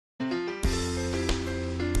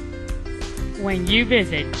When you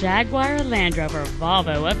visit Jaguar Land Rover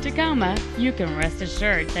Volvo of Tacoma, you can rest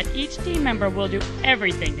assured that each team member will do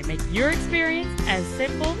everything to make your experience as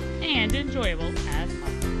simple and enjoyable as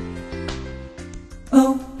possible.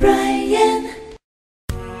 O'Brien.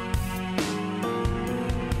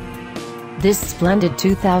 This splendid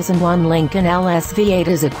 2001 Lincoln LS V8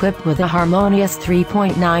 is equipped with a harmonious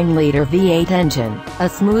 3.9-liter V8 engine, a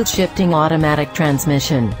smooth shifting automatic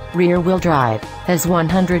transmission, rear-wheel drive, has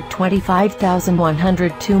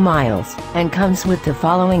 125,102 miles, and comes with the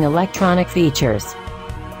following electronic features: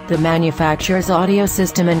 the manufacturer's audio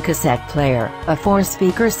system and cassette player, a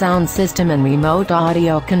 4-speaker sound system and remote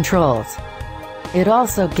audio controls. It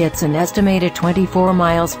also gets an estimated 24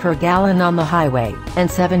 miles per gallon on the highway,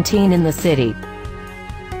 and 17 in the city.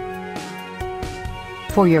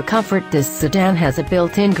 For your comfort, this sedan has a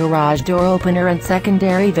built-in garage door opener and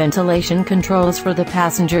secondary ventilation controls for the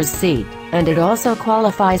passenger's seat, and it also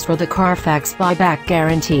qualifies for the Carfax buyback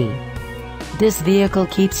guarantee. This vehicle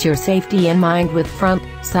keeps your safety in mind with front,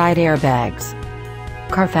 side airbags.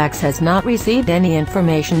 Carfax has not received any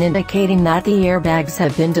information indicating that the airbags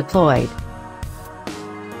have been deployed.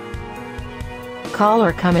 Call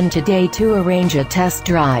or come in today to arrange a test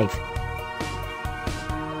drive.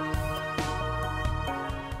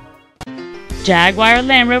 Jaguar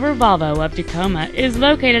Land Rover Volvo of Tacoma is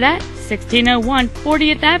located at 1601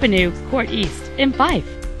 40th Avenue, Court East in Fife.